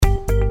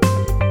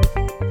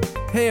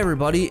Hey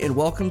everybody, and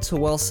welcome to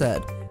Well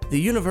Said,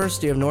 the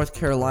University of North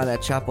Carolina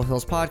at Chapel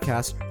Hill's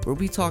podcast, where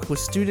we talk with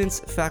students,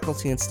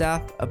 faculty, and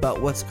staff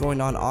about what's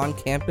going on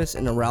campus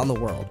and around the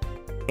world.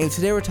 And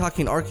today we're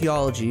talking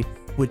archaeology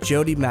with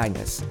Jodi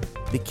Magness,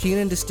 the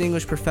Kenan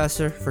Distinguished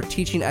Professor for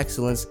Teaching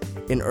Excellence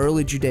in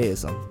Early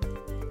Judaism.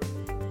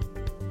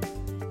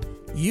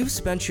 You've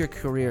spent your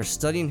career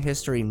studying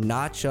history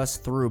not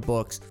just through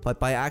books, but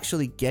by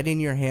actually getting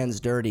your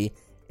hands dirty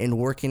and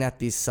working at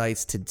these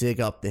sites to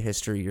dig up the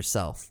history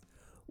yourself.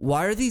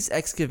 Why are these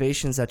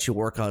excavations that you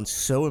work on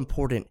so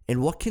important,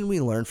 and what can we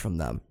learn from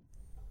them?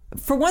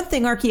 For one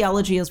thing,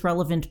 archaeology is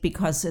relevant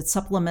because it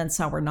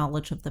supplements our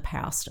knowledge of the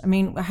past. I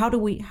mean, how do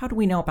we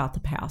know about the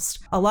past?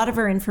 A lot of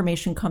our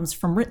information comes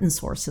from written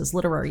sources,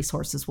 literary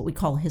sources, what we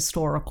call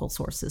historical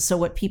sources. So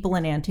what people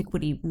in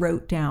antiquity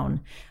wrote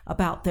down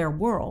about their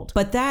world.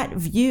 But that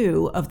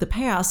view of the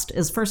past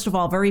is, first of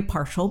all, very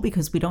partial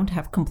because we don't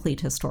have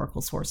complete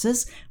historical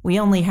sources.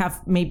 We only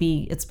have,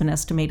 maybe it's been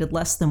estimated,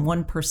 less than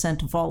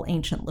 1% of all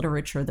ancient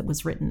literature that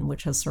was written,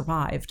 which has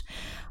survived.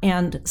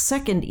 And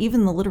second,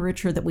 even the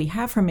literature that we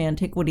have from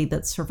antiquity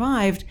that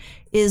survived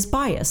is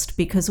biased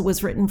because it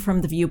was written from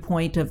the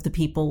viewpoint of the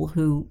people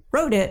who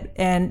wrote it,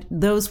 and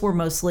those were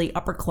mostly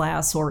upper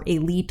class or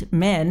elite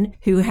men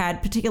who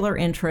had particular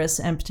interests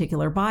and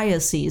particular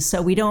biases.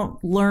 So we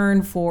don't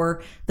learn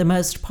for the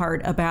most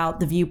part about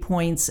the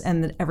viewpoints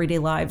and the everyday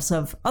lives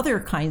of other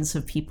kinds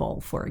of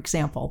people, for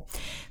example.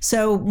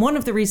 So one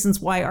of the reasons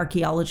why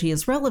archaeology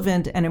is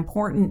relevant and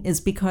important is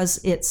because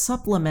it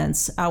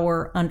supplements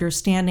our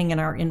understanding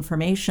and our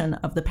information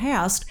of the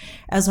past.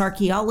 As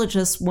archaeologists,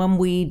 when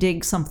we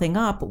dig something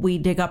up, we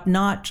dig up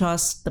not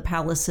just the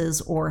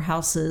palaces or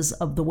houses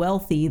of the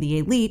wealthy, the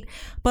elite,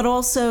 but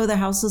also the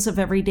houses of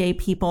everyday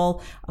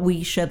people.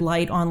 We shed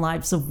light on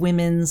lives of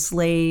women,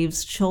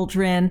 slaves,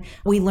 children.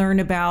 We learn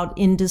about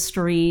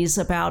industries,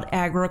 about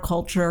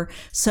agriculture.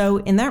 So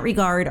in that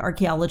regard,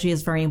 archaeology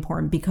is very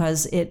important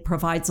because it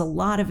provides a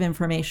lot of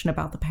information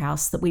about the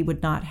past that we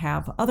would not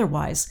have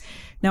otherwise.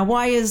 Now,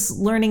 why is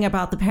learning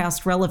about the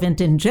past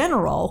relevant in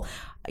general?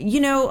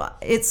 You know,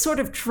 it's sort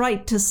of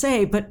trite to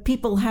say, but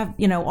people have,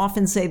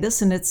 often say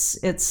this, and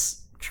it's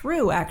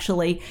true,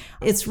 actually.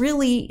 It's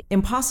really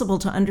impossible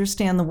to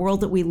understand the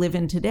world that we live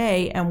in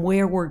today and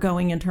where we're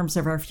going in terms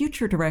of our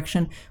future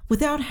direction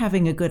without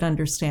having a good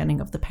understanding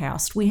of the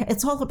past.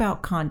 It's all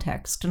about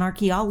context, and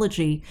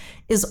archaeology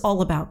is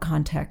all about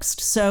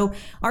context. So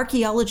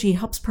archaeology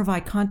helps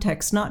provide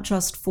context not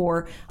just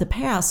for the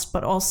past,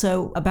 but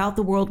also about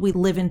the world we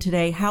live in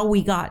today, how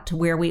we got to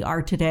where we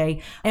are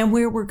today, and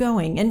where we're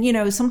going. And,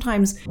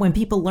 sometimes when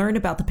people learn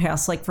about the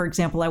past, like, for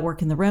example, I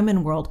work in the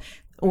Roman world,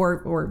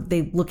 or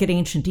they look at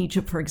ancient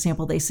Egypt, for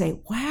example, they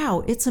say,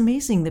 wow, it's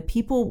amazing that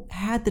people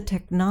had the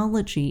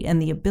technology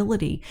and the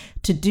ability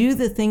to do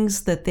the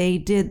things that they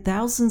did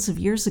thousands of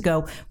years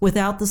ago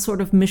without the sort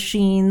of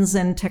machines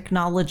and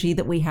technology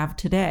that we have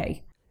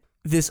today.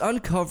 This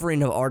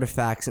uncovering of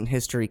artifacts in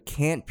history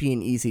can't be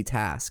an easy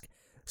task.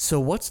 So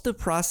what's the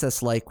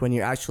process like when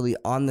you're actually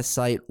on the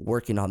site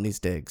working on these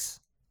digs?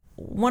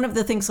 One of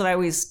the things that I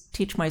always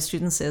teach my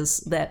students is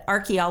that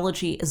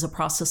archaeology is a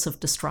process of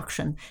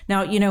destruction.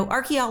 Now,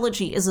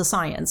 archaeology is a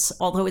science,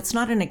 although it's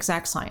not an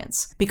exact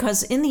science,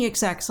 because in the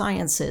exact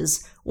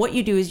sciences, what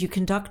you do is you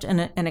conduct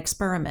an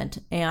experiment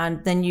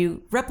and then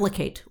you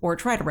replicate or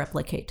try to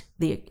replicate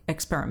the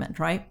experiment,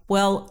 right?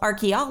 Well,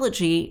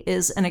 archaeology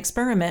is an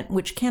experiment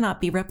which cannot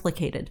be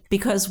replicated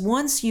because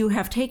once you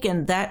have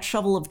taken that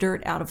shovel of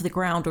dirt out of the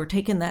ground or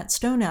taken that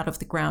stone out of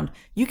the ground,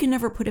 you can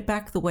never put it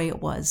back the way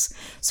it was.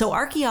 So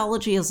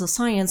archaeology is a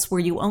science where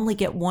you only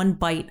get one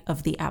bite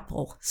of the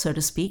apple, so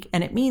to speak,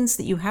 and it means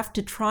that you have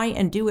to try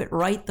and do it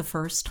right the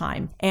first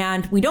time.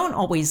 And we don't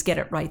always get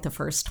it right the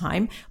first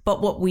time,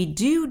 but what we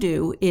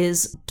do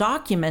is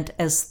document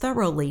as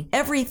thoroughly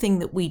everything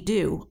that we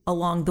do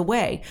along the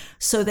way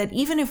so that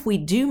even if we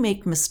do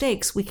make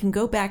mistakes, we can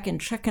go back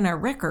and check in our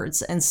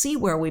records and see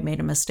where we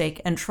made a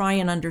mistake and try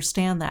and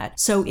understand that.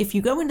 So if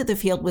you go into the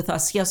field with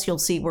us, yes, you'll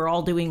see we're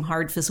all doing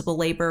hard physical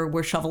labor,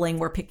 we're shoveling,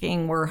 we're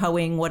picking, we're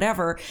hoeing,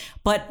 whatever,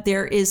 but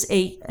there is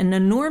an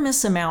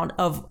enormous amount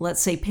of,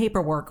 let's say,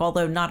 paperwork,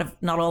 although not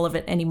all of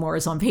it anymore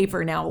is on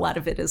paper now, a lot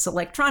of it is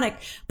electronic,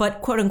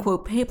 but quote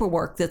unquote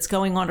paperwork that's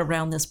going on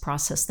around this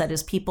process. That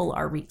is, people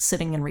are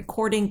sitting and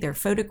recording, they're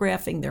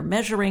photographing, they're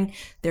measuring,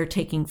 they're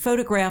taking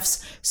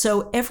photographs.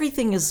 So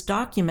everything is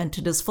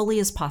documented as fully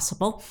as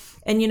possible.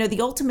 And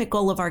the ultimate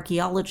goal of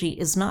archaeology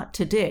is not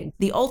to dig.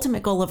 The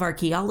ultimate goal of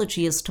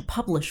archaeology is to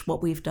publish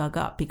what we've dug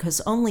up, because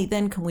only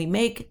then can we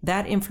make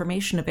that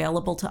information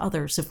available to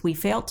others. If we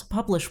fail to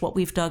publish what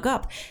we've dug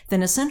up,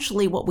 then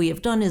essentially what we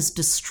have done is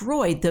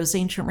destroyed those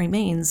ancient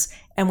remains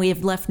and we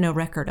have left no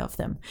record of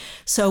them.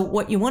 So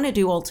what you want to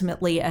do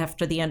ultimately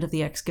after the end of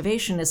the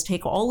excavation is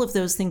take all of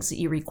those things that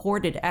you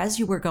recorded as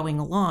you were going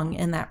along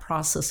in that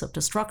process of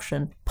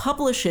destruction,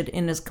 publish it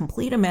in as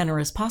complete a manner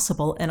as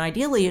possible, and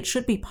ideally it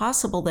should be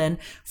possible then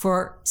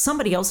for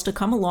somebody else to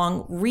come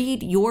along,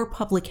 read your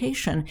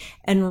publication,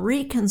 and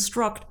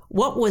reconstruct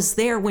what was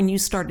there when you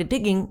started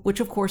digging, which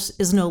of course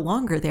is no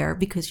longer there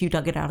because you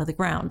dug it out of the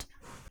ground.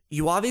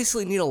 You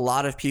obviously need a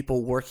lot of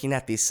people working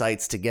at these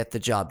sites to get the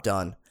job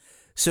done.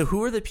 So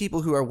who are the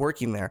people who are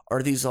working there?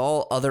 Are these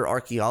all other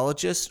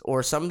archaeologists, or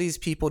are some of these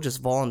people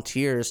just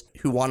volunteers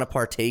who want to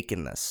partake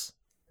in this?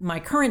 My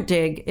current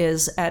dig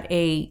is at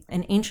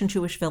an ancient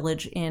Jewish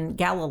village in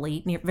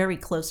Galilee, very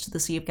close to the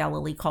Sea of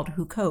Galilee, called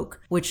Huqoq,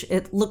 which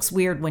it looks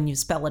weird when you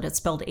spell it. It's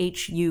spelled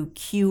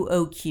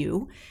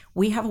Huqoq.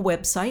 We have a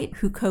website,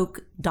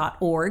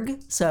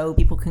 huqoq.org, so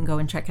people can go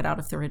and check it out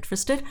if they're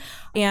interested.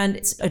 And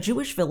it's a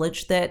Jewish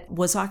village that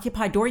was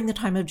occupied during the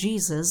time of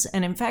Jesus,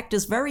 and in fact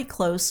is very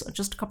close,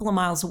 just a couple of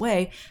miles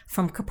away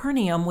from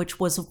Capernaum,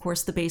 which was, of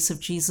course, the base of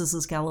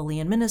Jesus's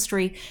Galilean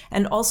ministry,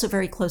 and also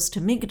very close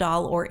to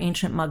Migdal, or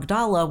ancient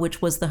Magdala,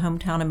 which was the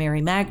hometown of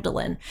Mary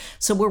Magdalene.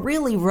 So we're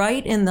really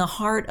right in the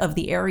heart of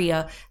the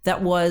area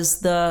that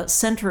was the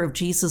center of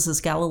Jesus's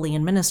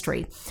Galilean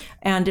ministry.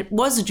 And it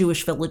was a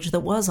Jewish village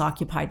that was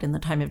occupied in the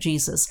time of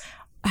Jesus.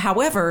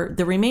 However,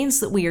 the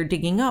remains that we are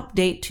digging up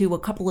date to a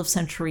couple of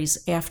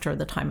centuries after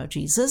the time of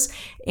Jesus,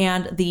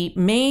 and the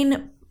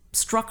main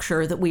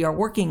structure that we are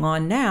working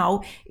on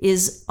now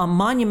is a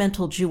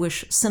monumental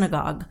Jewish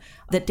synagogue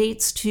that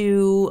dates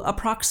to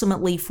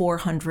approximately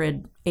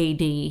 400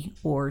 AD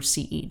or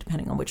CE,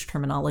 depending on which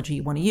terminology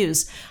you want to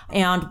use.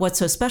 And what's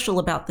so special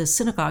about this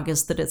synagogue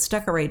is that it's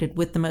decorated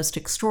with the most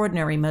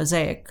extraordinary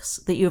mosaics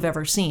that you've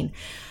ever seen.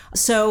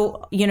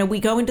 So, we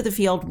go into the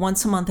field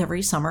once a month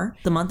every summer,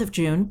 the month of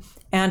June,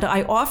 and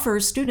I offer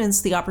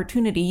students the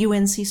opportunity,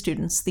 UNC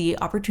students, the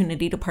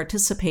opportunity to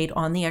participate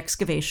on the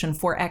excavation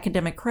for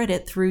academic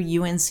credit through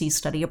UNC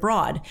Study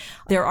Abroad.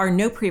 There are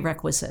no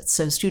prerequisites,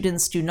 so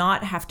students do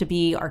not have to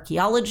be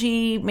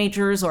archaeology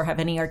majors or have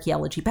any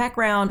archaeology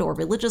background or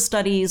religious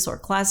studies or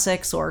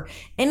classics or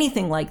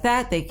anything like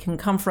that. They can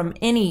come from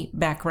any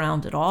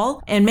background at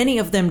all, and many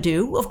of them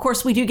do. Of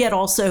course, we do get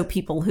also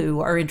people who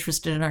are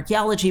interested in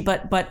archaeology,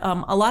 but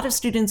a lot of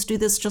students do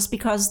this just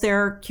because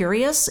they're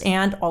curious,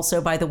 and also,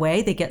 by the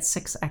way, they get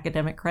 6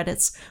 academic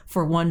credits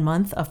for 1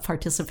 month of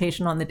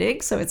participation on the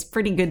dig, so it's a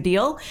pretty good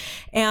deal.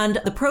 And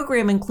the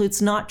program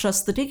includes not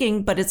just the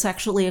digging, but it's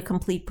actually a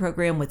complete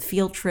program with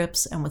field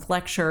trips and with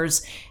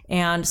lectures.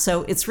 And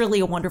so it's really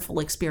a wonderful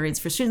experience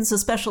for students,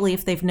 especially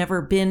if they've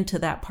never been to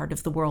that part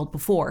of the world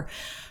before.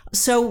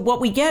 So what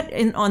we get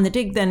on the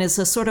dig then is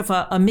a sort of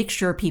a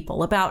mixture of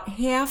people. About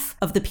half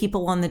of the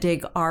people on the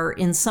dig are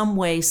in some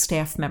way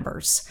staff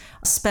members,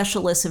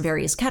 specialists in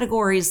various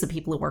categories, the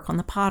people who work on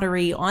the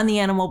pottery, on the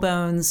animal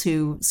bones,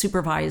 who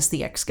supervise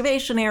the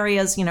excavation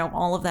areas,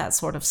 all of that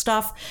sort of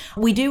stuff.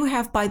 We do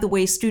have, by the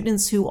way,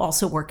 students who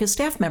also work as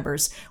staff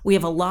members. We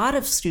have a lot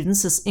of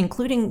students,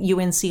 including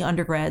UNC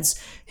undergrads,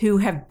 who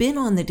have been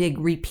on the dig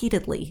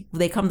repeatedly.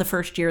 They come the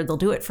first year, they'll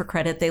do it for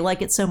credit. They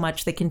like it so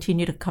much, they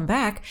continue to come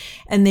back,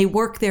 and they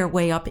work their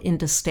way up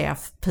into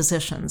staff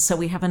positions. So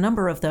we have a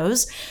number of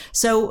those.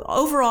 So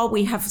overall,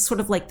 we have sort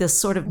of like this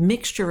sort of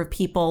mixture of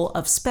people,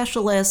 of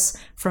specialists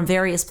from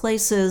various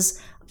places.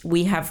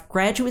 We have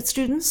graduate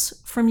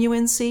students from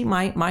UNC,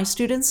 my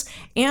students,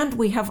 and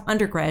we have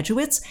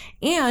undergraduates.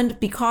 And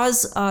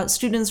because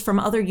students from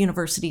other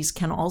universities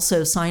can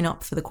also sign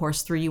up for the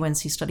course through UNC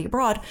Study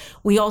Abroad,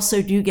 we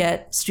also do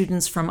get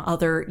students from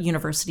other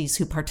universities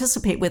who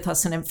participate with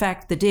us. And in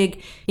fact, the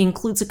dig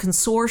includes a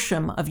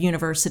consortium of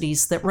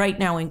universities that right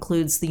now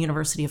includes the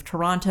University of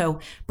Toronto,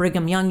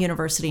 Brigham Young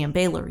University, and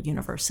Baylor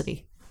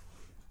University.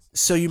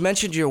 So you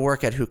mentioned your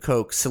work at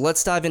Huqoq, so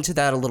let's dive into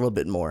that a little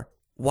bit more.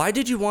 Why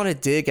did you want to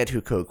dig at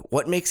Huqoq?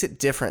 What makes it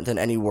different than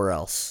anywhere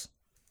else?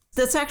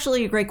 That's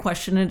actually a great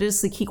question. It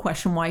is the key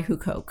question, why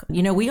Huqoq?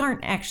 We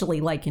aren't actually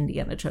like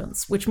Indiana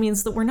Jones, which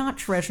means that we're not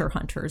treasure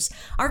hunters.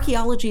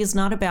 Archaeology is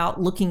not about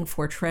looking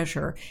for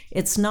treasure.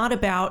 It's not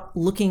about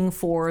looking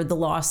for the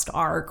lost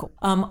ark.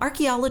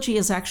 Archaeology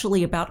is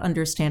actually about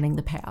understanding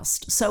the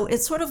past. So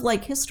it's sort of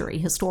like history.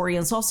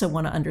 Historians also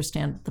want to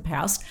understand the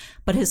past,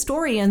 but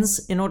historians,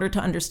 in order to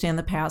understand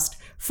the past,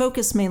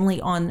 focus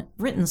mainly on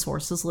written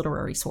sources,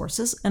 literary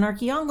sources, and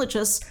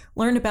archaeologists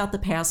learn about the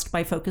past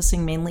by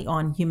focusing mainly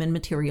on human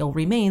material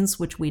remains,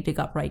 which we dig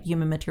up, right?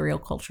 Human material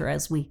culture,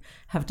 as we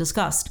have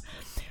discussed.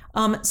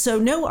 So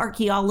no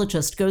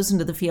archaeologist goes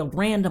into the field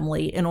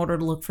randomly in order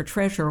to look for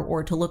treasure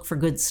or to look for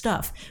good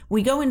stuff.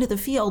 We go into the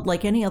field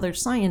like any other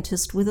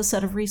scientist with a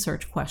set of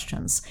research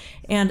questions.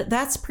 And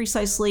that's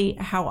precisely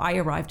how I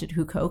arrived at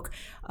Huqoq.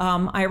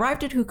 I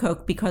arrived at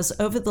Huqoq because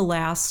over the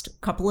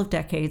last couple of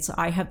decades,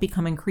 I have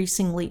become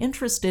increasingly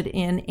interested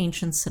in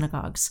ancient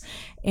synagogues.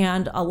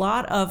 And a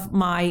lot of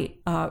my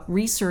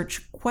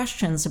research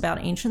questions about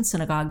ancient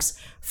synagogues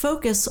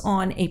focus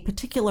on a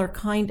particular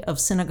kind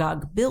of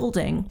synagogue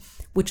building,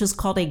 which is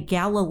called a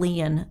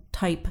Galilean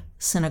type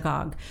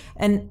synagogue.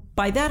 And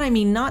by that, I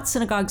mean not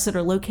synagogues that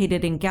are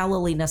located in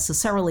Galilee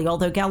necessarily,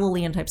 although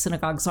Galilean-type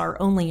synagogues are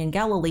only in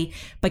Galilee,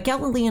 but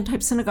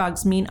Galilean-type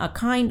synagogues mean a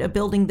kind of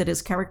building that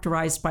is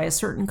characterized by a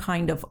certain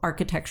kind of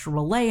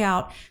architectural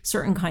layout,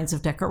 certain kinds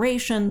of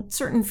decoration,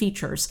 certain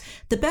features.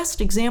 The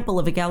best example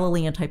of a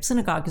Galilean-type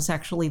synagogue is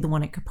actually the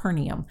one at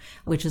Capernaum,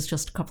 which is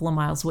just a couple of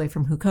miles away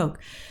from Huqoq.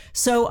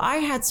 So I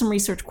had some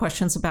research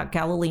questions about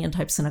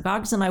Galilean-type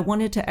synagogues, and I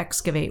wanted to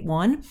excavate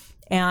one.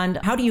 And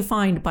how do you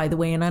find, by the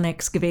way, an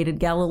unexcavated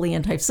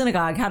Galilean-type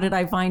synagogue? How did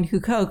I find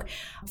Huqoq?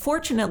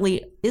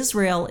 Fortunately,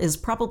 Israel is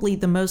probably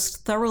the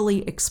most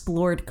thoroughly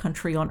explored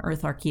country on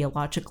Earth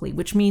archaeologically,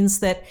 which means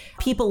that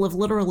people have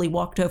literally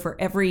walked over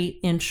every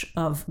inch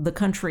of the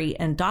country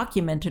and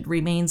documented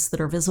remains that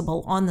are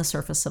visible on the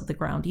surface of the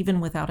ground, even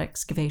without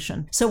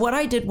excavation. So what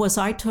I did was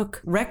I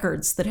took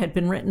records that had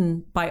been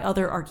written by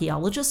other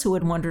archaeologists who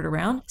had wandered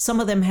around. Some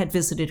of them had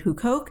visited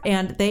Huqoq,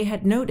 and they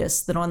had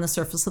noticed that on the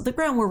surface of the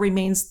ground were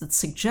remains that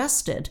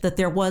suggested that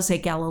there was a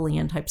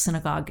Galilean-type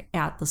synagogue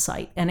at the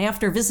site. And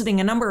after visiting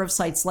a number of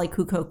sites like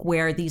Huqoq,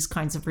 where these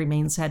kinds of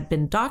remains had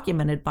been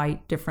documented by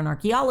different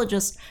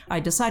archaeologists, I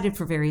decided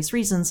for various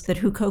reasons that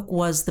Huqoq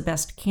was the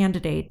best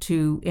candidate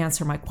to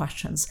answer my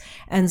questions.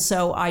 And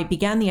so I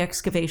began the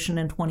excavation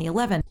in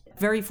 2011.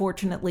 Very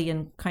fortunately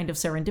and kind of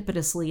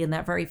serendipitously, in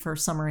that very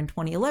first summer in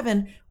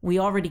 2011, we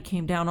already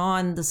came down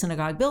on the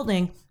synagogue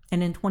building.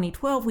 And in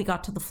 2012, we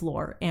got to the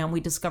floor and we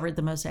discovered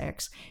the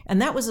mosaics.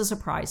 And that was a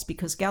surprise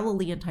because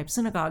Galilean-type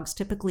synagogues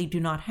typically do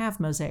not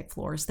have mosaic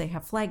floors. They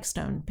have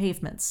flagstone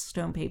pavements,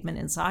 stone pavement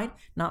inside,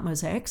 not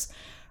mosaics.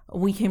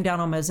 We came down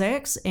on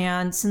mosaics,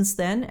 and since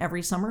then,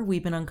 every summer,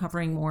 we've been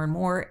uncovering more and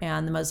more,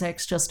 and the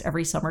mosaics just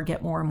every summer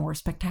get more and more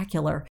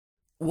spectacular.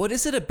 What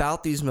is it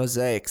about these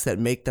mosaics that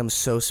make them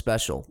so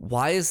special?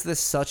 Why is this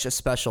such a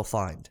special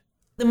find?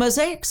 The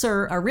mosaics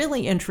are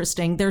really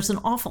interesting. There's an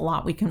awful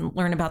lot we can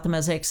learn about the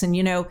mosaics. And,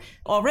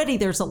 already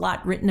there's a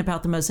lot written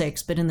about the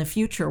mosaics, but in the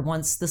future,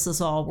 once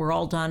we're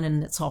all done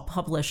and it's all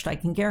published, I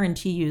can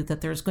guarantee you that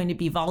there's going to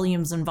be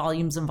volumes and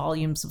volumes and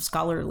volumes of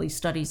scholarly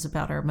studies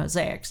about our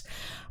mosaics.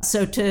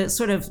 So to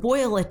sort of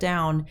boil it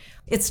down,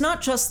 it's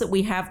not just that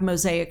we have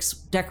mosaics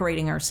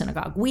decorating our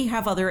synagogue. We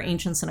have other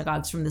ancient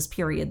synagogues from this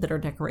period that are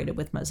decorated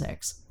with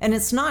mosaics. And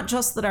it's not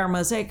just that our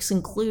mosaics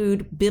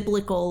include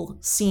biblical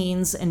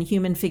scenes and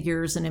human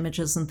figures and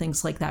images and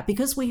things like that,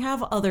 because we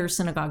have other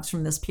synagogues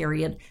from this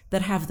period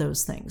that have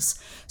those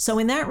things. So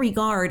in that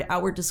regard,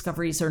 our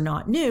discoveries are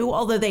not new,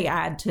 although they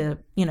add to,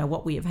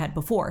 what we have had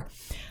before.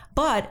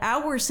 But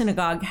our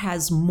synagogue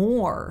has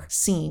more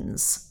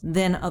scenes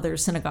than other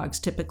synagogues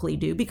typically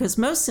do, because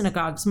most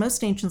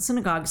ancient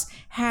synagogues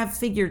have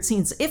figured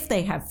scenes. If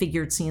they have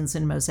figured scenes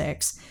in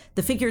mosaics,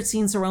 the figured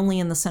scenes are only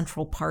in the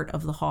central part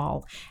of the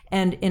hall.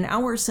 And in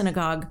our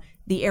synagogue,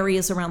 the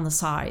areas around the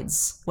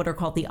sides, what are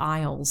called the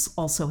aisles,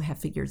 also have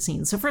figured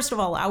scenes. So first of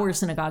all, our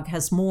synagogue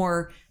has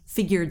more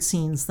figured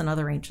scenes than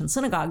other ancient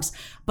synagogues,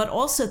 but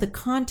also the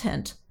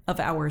content of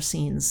our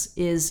scenes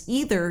is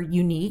either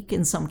unique,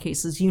 in some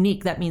cases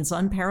unique, that means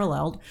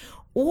unparalleled,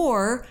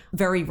 or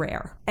very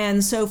rare.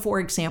 And so, for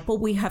example,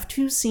 we have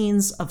two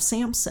scenes of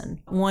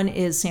Samson. One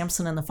is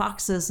Samson and the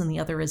foxes, and the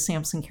other is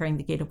Samson carrying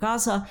the gate of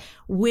Gaza,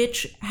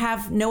 which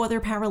have no other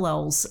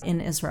parallels in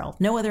Israel.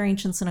 No other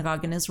ancient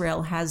synagogue in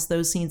Israel has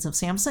those scenes of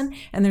Samson,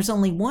 and there's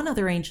only one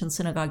other ancient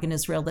synagogue in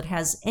Israel that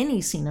has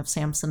any scene of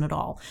Samson at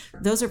all.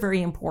 Those are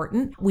very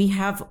important. We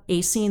have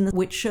a scene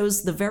which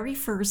shows the very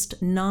first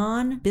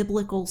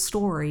non-biblical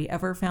story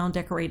ever found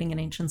decorating an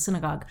ancient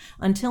synagogue.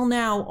 Until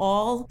now,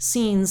 all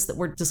scenes that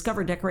were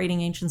discovered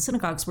decorating ancient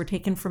synagogues were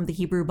taken from the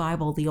Hebrew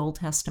Bible, the Old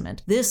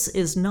Testament. This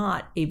is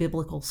not a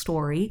biblical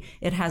story.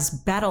 It has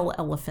battle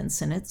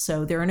elephants in it,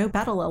 so there are no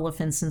battle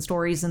elephants in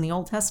stories in the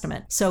Old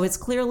Testament. So it's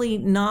clearly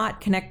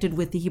not connected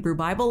with the Hebrew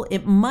Bible.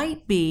 It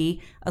might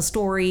be a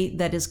story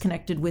that is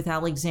connected with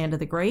Alexander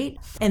the Great.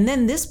 And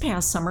then this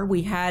past summer,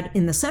 we had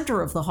in the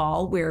center of the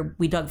hall, where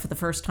we dug for the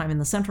first time in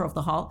the center of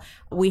the hall,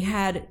 we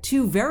had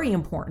two very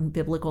important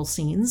biblical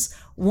scenes.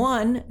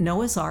 One,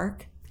 Noah's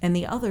Ark, and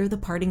the other, the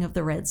parting of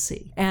the Red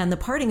Sea. And the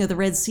parting of the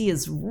Red Sea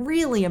is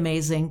really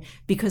amazing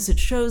because it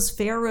shows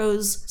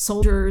Pharaoh's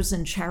soldiers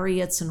and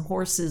chariots and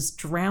horses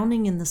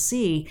drowning in the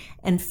sea,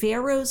 and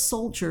Pharaoh's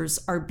soldiers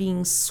are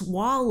being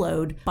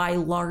swallowed by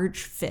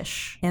large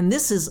fish. And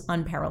this is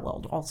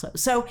unparalleled also.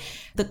 So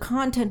the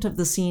content of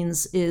the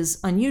scenes is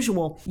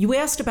unusual. You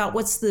asked about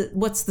what's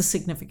the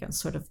significance,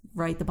 sort of,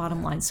 right, the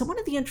bottom line. So one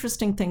of the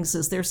interesting things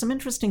is there's some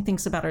interesting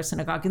things about our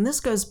synagogue, and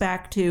this goes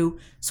back to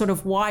sort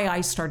of why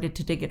I started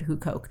to dig at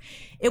Huqoq.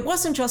 It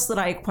wasn't just that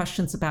I had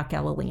questions about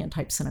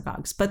Galilean-type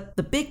synagogues, but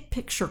the big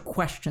picture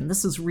question,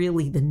 this is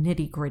really the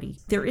nitty-gritty.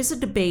 There is a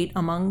debate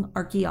among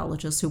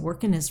archaeologists who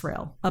work in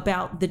Israel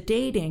about the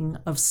dating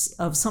of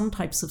some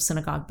types of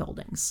synagogue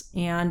buildings.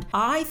 And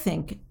I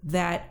think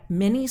that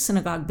many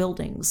synagogue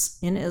buildings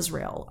in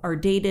Israel are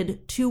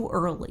dated too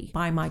early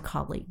by my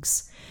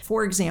colleagues.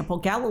 For example,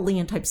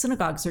 Galilean-type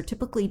synagogues are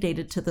typically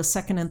dated to the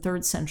 2nd and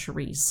 3rd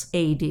centuries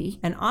AD,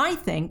 and I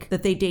think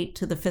that they date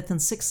to the 5th and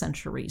 6th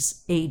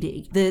centuries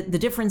AD. The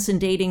difference in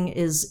dating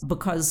is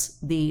because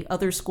the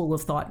other school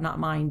of thought, not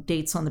mine,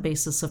 dates on the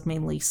basis of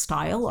mainly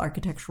style,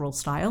 architectural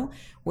style,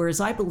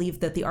 whereas I believe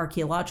that the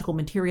archaeological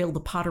material,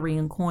 the pottery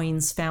and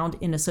coins found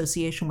in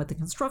association with the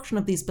construction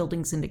of these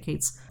buildings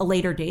indicates a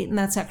later date, and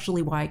that's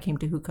actually why I came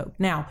to Huqoq.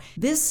 Now,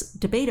 this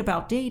debate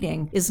about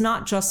dating is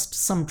not just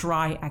some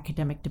dry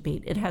academic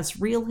debate. It has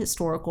real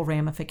historical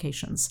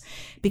ramifications,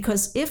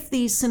 because if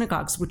these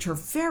synagogues, which are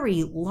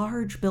very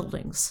large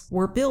buildings,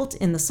 were built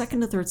in the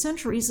 2nd to 3rd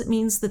centuries, it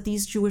means that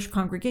these Jewish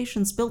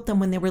congregations built them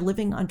when they were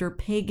living under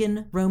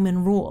pagan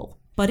Roman rule.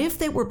 But if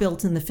they were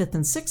built in the 5th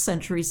and 6th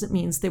centuries, it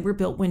means they were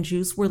built when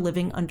Jews were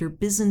living under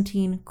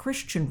Byzantine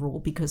Christian rule,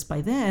 because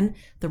by then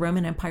the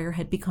Roman Empire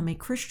had become a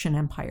Christian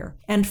empire.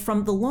 And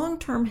from the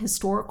long-term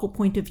historical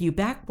point of view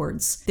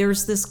backwards,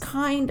 there's this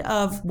kind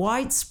of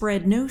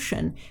widespread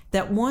notion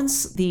that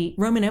once the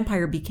Roman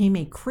Empire became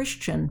a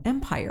Christian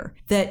empire,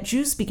 that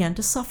Jews began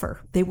to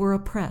suffer. They were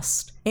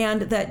oppressed.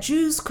 And that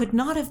Jews could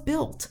not have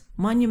built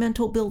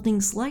monumental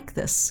buildings like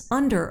this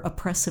under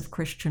oppressive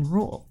Christian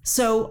rule.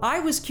 So I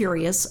was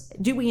curious,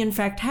 do we in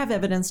fact have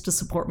evidence to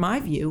support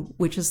my view,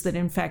 which is that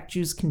in fact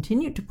Jews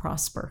continued to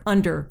prosper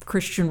under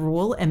Christian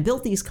rule and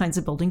built these kinds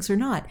of buildings or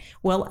not?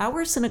 Well,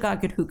 our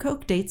synagogue at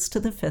Huqoq dates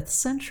to the 5th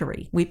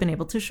century. We've been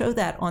able to show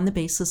that on the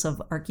basis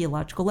of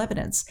archaeological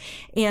evidence.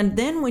 And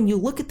then when you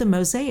look at the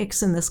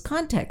mosaics in this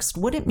context,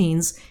 what it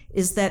means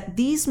is that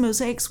these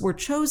mosaics were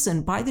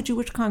chosen by the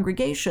Jewish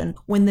congregation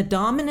when the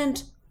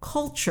dominant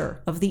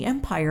culture of the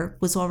empire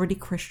was already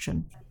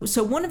Christian.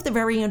 So one of the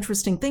very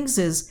interesting things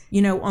is,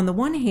 on the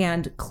one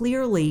hand,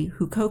 clearly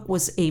Huqoq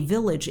was a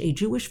village, a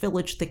Jewish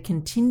village that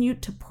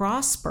continued to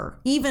prosper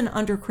even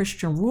under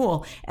Christian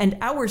rule. And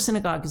our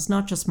synagogue is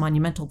not just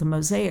monumental. The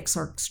mosaics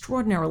are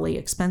extraordinarily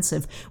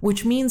expensive,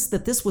 which means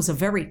that this was a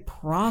very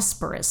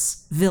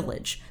prosperous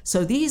village.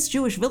 So these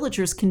Jewish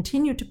villagers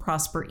continued to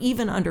prosper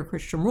even under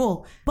Christian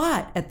rule.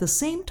 But at the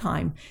same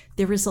time,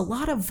 there is a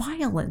lot of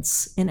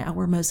violence in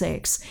our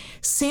mosaics.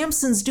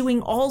 Samson's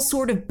doing all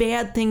sort of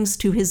bad things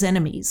to his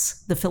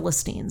enemies, the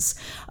Philistines.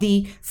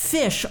 The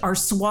fish are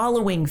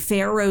swallowing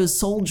Pharaoh's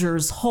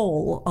soldiers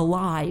whole,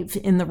 alive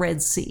in the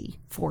Red Sea,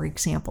 for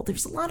example.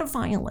 There's a lot of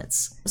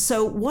violence.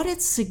 So what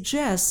it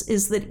suggests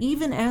is that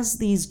even as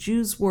these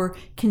Jews were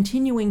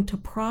continuing to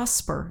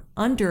prosper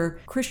under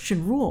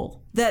Christian rule,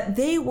 that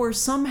they were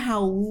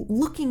somehow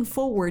looking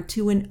forward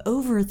to an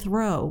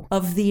overthrow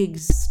of the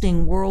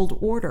existing world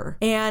order,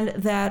 and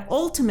that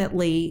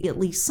ultimately, at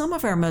least some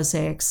of our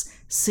mosaics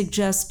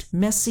suggest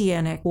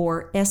messianic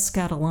or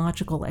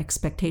eschatological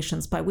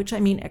expectations, by which I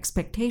mean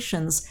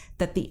expectations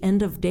that the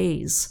end of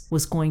days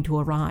was going to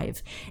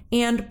arrive.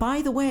 And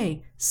by the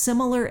way,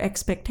 similar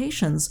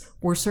expectations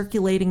were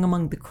circulating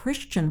among the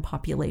Christian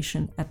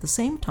population at the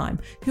same time,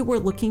 who were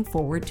looking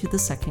forward to the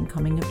second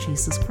coming of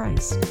Jesus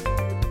Christ.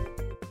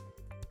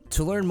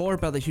 To learn more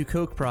about the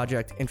Huqoq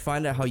project and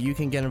find out how you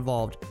can get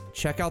involved,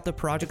 check out the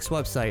project's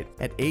website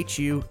at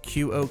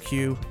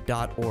huqoq.org.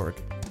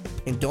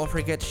 And don't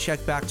forget to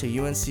check back to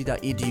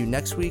unc.edu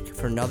next week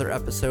for another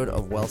episode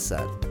of Well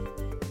Said.